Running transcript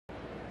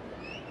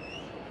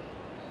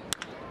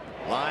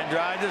Line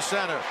drive to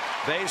center.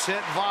 Base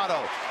hit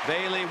Votto.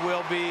 Bailey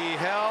will be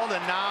held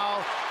and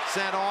now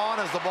sent on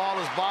as the ball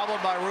is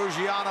bobbled by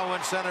Ruggiano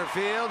in center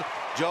field.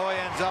 Joey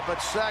ends up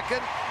at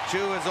second. Chu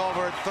is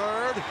over at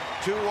third.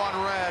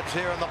 2-1 Reds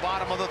here in the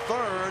bottom of the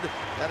third.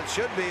 And it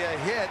should be a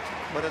hit,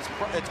 but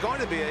it's going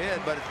to be a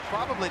hit, but it's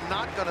probably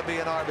not going to be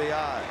an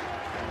RBI.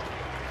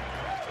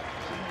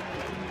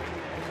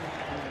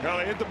 Well,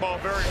 they hit the ball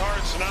very hard.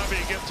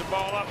 Sanabia gets the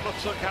ball up.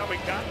 Let's look how we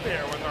got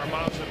there with our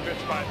Mazda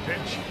pitch by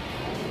pitch.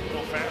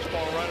 Little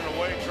fastball running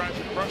away, tries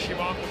to brush him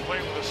off the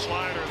plate with a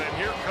slider. Then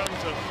here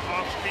comes an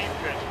off-speed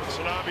pitch, but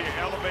Sanabia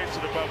elevates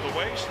it above the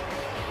waist.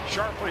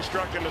 Sharply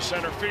struck into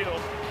center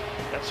field.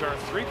 That's our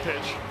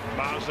 3-pitch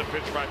Mazda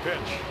pitch by pitch.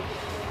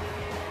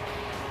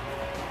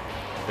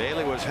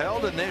 Bailey was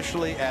held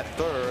initially at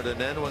third,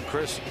 and then when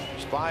Chris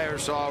Spire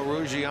saw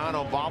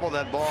Ruggiano bobble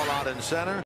that ball out in center,